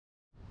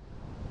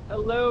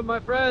Hello, my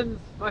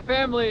friends, my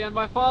family, and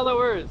my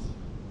followers.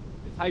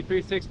 It's Hike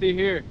 360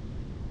 here,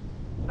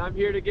 and I'm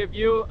here to give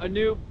you a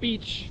new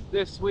beach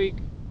this week.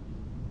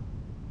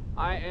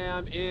 I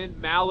am in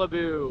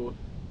Malibu,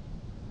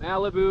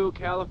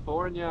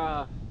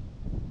 California,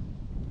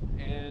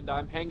 and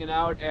I'm hanging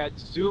out at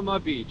Zuma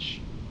Beach.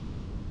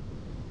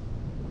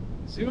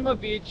 Zuma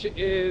Beach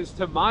is,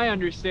 to my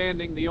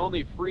understanding, the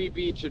only free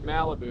beach in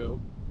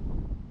Malibu.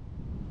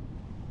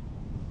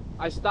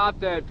 I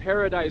stopped at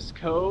Paradise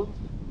Cove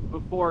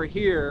before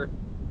here,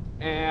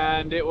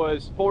 and it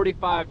was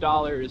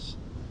 $45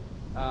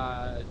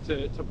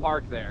 to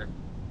park there.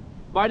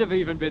 Might have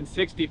even been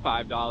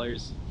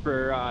 $65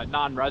 for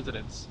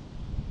non-residents.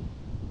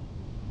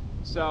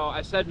 So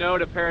I said no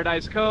to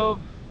Paradise Cove,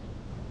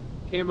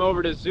 came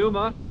over to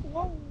Zuma.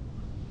 Whoa.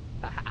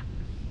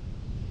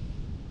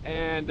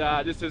 And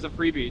this is a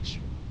free beach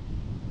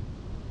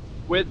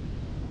with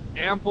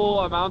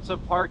ample amounts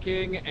of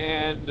parking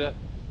and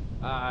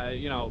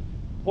you know,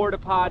 porta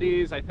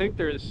potties. I think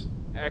there's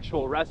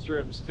actual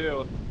restrooms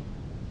too.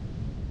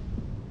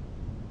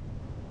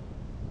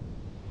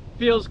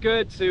 Feels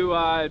good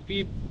to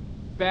be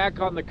back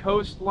on the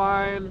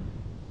coastline,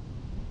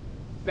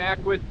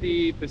 back with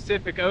the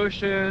Pacific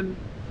Ocean.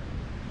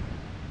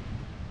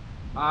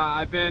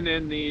 I've been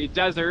in the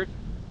desert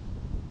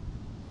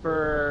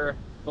for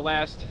the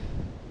last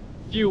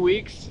few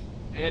weeks,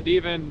 and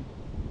even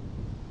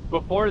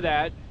before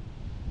that,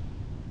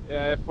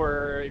 if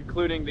we're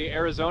including the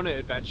Arizona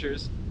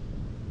adventures.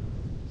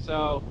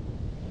 So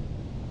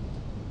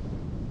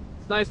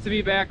it's nice to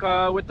be back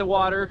with the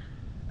water.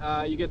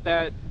 You get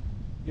that,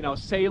 you know,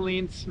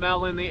 saline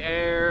smell in the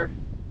air.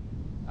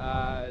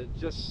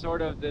 Just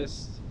sort of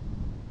this,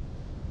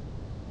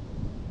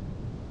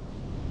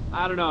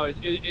 I don't know,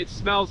 it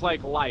smells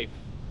like life.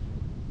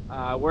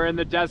 We're in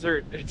the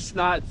desert. It's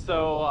not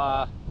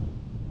so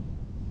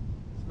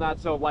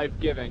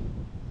life-giving.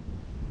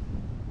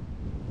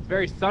 It's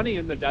very sunny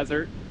in the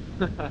desert.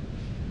 But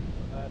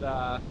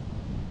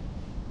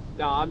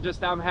no,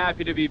 I'm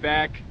happy to be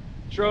back.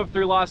 Drove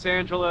through Los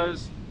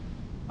Angeles,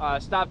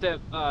 stopped at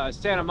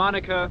Santa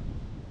Monica.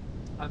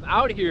 I'm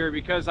out here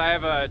because I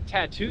have a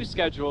tattoo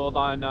scheduled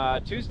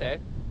on Tuesday,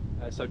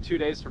 so 2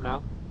 days from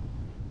now.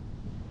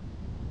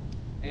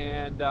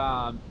 And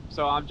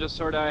so I'm just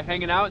sort of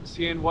hanging out and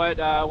seeing what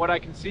I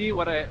can see,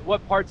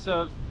 what parts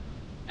of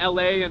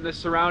LA and the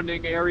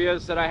surrounding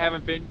areas that I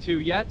haven't been to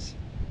yet.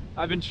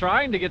 I've been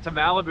trying to get to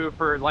Malibu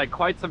for like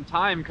quite some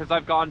time because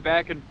I've gone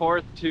back and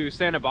forth to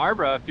Santa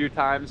Barbara a few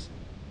times,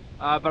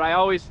 but I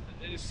always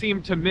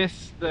seem to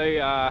miss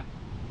the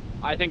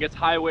I think it's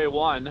Highway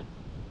 1,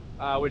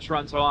 which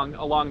runs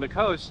along the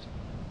coast.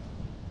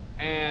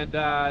 And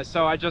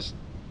so I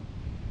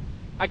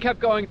kept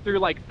going through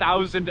like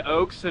Thousand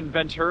Oaks and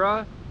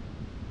Ventura,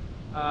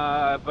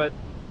 but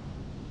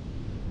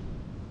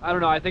I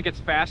don't know, I think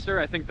it's faster.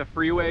 I think the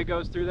freeway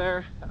goes through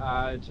there,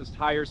 it's just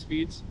higher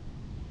speeds.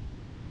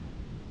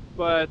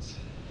 But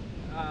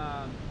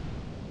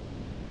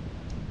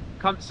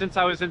since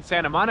I was in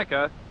Santa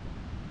Monica,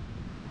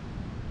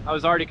 I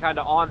was already kind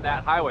of on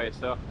that highway,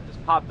 so I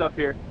just popped up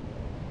here.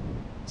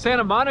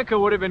 Santa Monica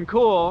would have been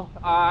cool.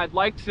 I'd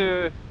like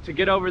to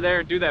get over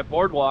there and do that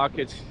boardwalk.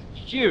 It's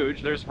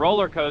huge. There's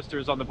roller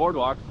coasters on the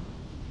boardwalk.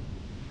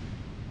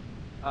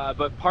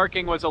 But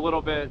parking was a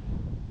little bit,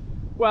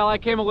 well, I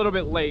came a little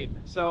bit late.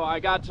 So I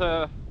got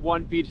to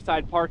one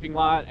beachside parking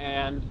lot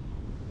and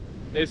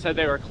they said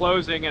they were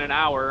closing in an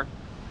hour,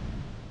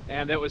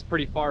 and it was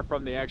pretty far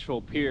from the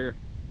actual pier.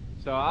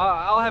 So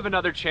I'll have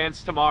another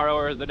chance tomorrow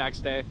or the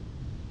next day,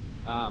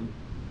 you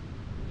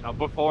know,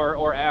 before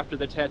or after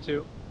the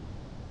tattoo.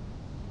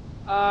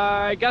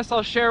 I guess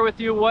I'll share with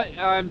you what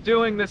I'm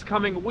doing this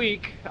coming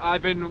week.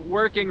 I've been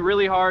working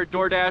really hard,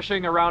 door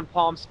dashing around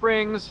Palm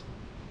Springs,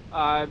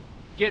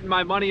 getting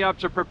my money up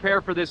to prepare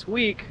for this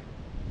week,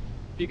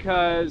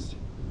 because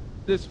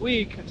this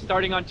week,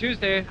 starting on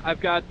Tuesday,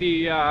 I've got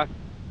the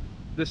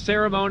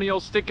ceremonial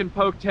stick and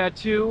poke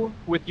tattoo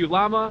with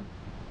Ulama.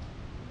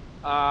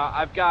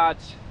 I've got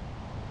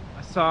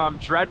some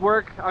dread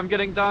work I'm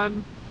getting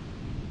done.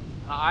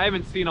 I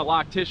haven't seen a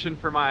loctician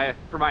for my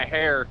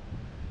hair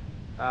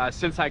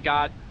since I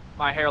got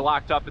my hair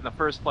locked up in the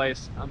first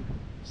place.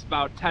 It's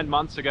about 10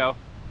 months ago.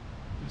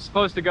 I'm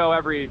supposed to go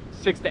every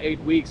 6 to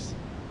 8 weeks.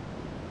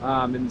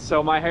 And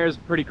so my hair's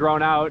pretty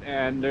grown out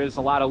and there's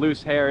a lot of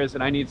loose hairs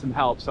and I need some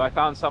help. So I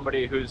found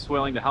somebody who's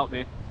willing to help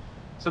me.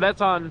 So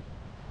that's on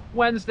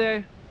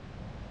Wednesday.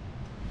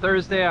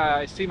 Thursday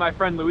I see my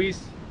friend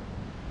Luis,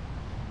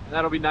 and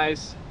that'll be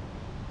nice.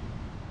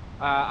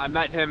 I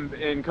met him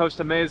in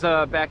Costa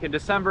Mesa back in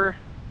December.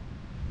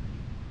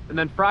 And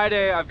then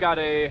Friday I've got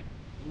I'm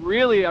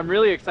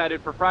really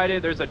excited for Friday.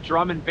 There's a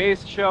drum and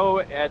bass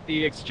show at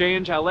the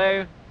Exchange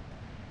LA.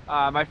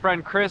 My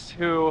friend Chris,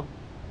 who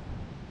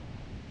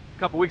a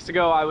couple weeks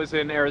ago I was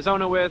in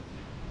Arizona with,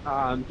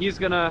 he's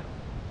gonna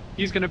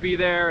be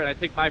there, and I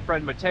think my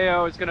friend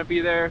Mateo is gonna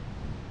be there.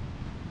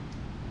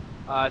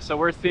 So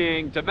we're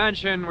seeing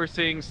Dimension, we're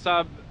seeing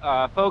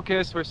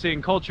Focus, we're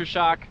seeing Culture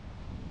Shock,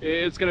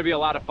 It's going to be a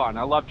lot of fun.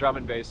 I love drum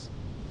and bass.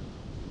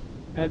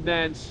 And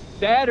then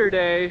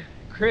Saturday,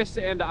 Chris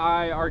and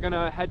I are going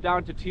to head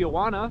down to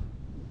Tijuana,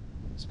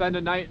 spend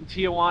a night in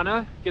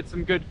Tijuana, get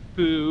some good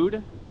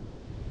food.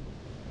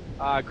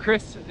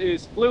 Chris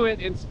is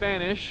fluent in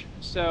Spanish,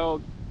 so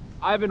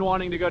I've been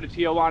wanting to go to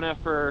Tijuana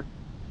for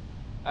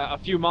a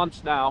few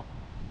months now,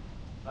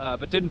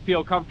 but didn't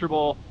feel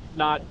comfortable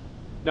not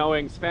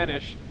knowing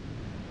Spanish.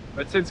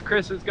 But since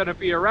Chris is going to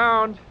be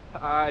around,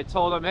 I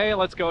told him, hey,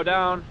 let's go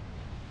down.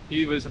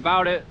 He was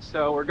about it,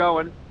 so we're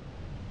going.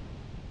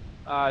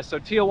 So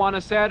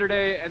Tijuana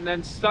Saturday, and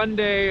then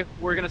Sunday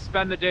we're going to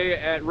spend the day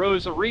at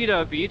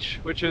Rosarita Beach,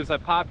 which is a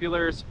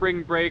popular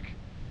spring break,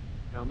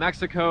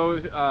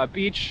 Mexico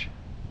beach.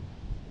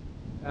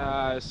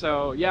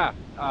 So yeah,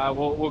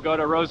 we'll go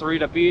to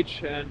Rosarita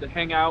Beach and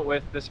hang out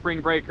with the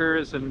spring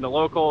breakers and the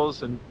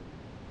locals, and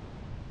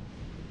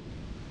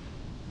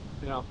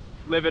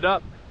live it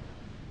up.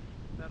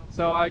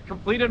 So I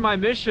completed my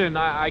mission.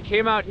 I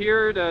came out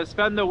here to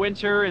spend the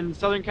winter in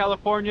Southern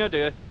California,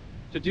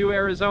 to do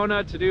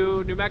Arizona, to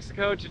do New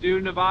Mexico, to do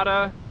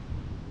Nevada,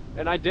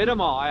 and I did them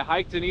all. I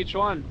hiked in each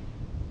one,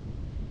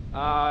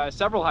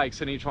 several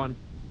hikes in each one.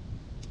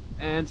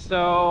 And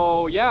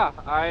so yeah,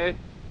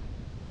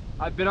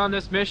 I've been on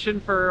this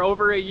mission for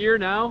over a year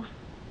now,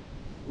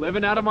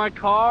 living out of my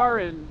car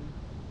and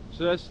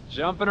just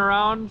jumping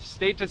around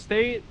state to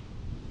state.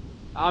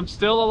 I'm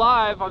still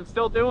alive, I'm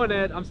still doing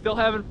it, I'm still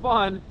having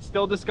fun,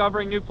 still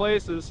discovering new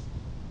places.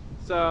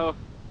 So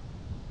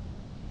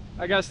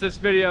I guess this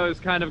video has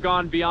kind of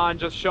gone beyond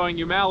just showing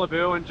you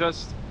Malibu and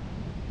just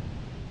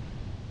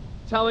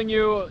telling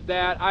you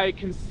that I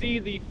can see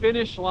the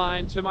finish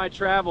line to my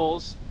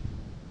travels,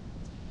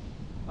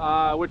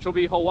 which will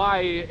be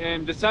Hawaii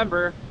in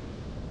December.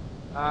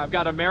 I've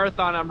got a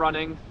marathon I'm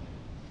running,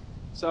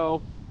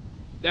 so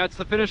that's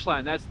the finish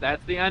line.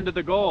 That's the end of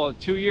the goal.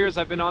 2 years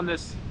I've been on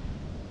this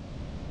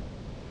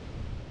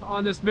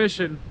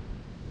mission,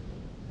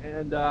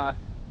 and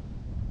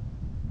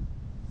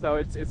so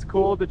it's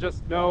cool to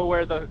just know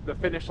where the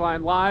finish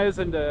line lies,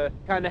 and to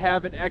kind of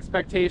have an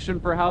expectation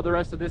for how the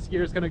rest of this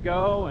year is going to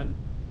go.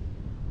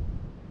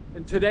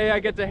 And today I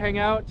get to hang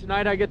out,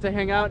 tonight I get to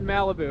hang out in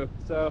Malibu.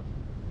 So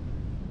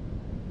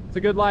it's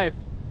a good life.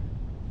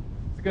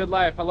 It's a good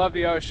life. I love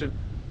the ocean.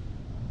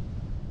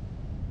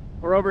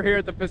 We're over here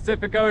at the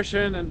Pacific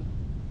Ocean, and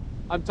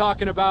I'm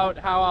talking about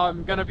how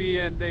I'm gonna be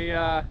in the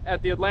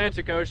at the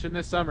Atlantic Ocean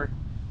this summer.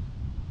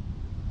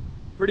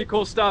 Pretty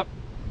cool stuff.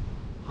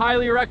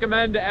 Highly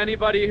recommend to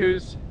anybody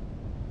who's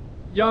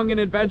young and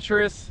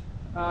adventurous,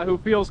 who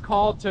feels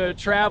called to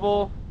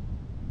travel.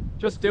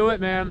 Just do it,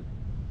 man.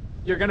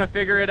 You're gonna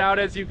figure it out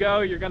as you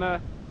go. You're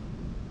gonna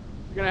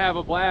have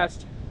a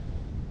blast.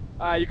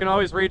 You can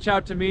always reach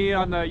out to me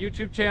on the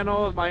YouTube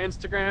channel, my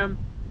Instagram,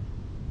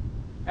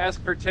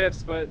 ask for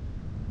tips, but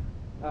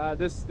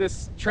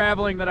this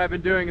traveling that I've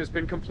been doing has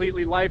been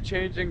completely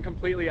life-changing,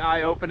 completely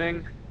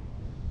eye-opening.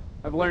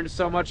 I've learned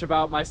so much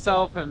about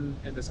myself and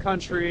this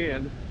country,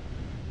 and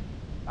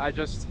I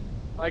just,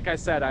 like I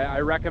said, I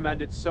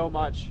recommend it so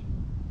much.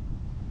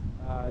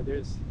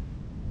 This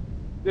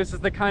is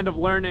the kind of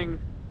learning,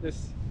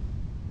 this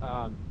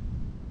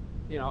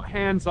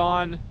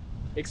hands-on,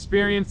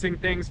 experiencing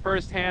things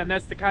firsthand.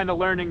 That's the kind of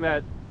learning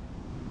that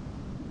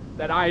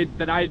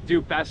I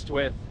do best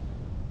with.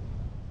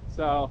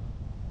 So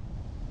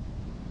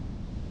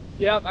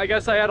yeah, I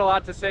guess I had a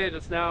lot to say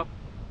just now,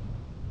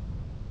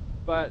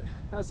 but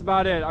that's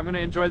about it. I'm gonna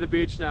enjoy the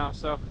beach now.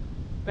 So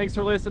thanks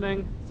for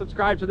listening.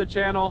 Subscribe to the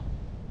channel,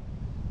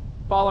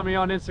 follow me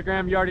on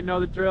Instagram. You already know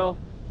the drill.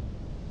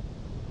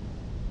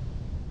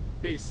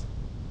 Peace.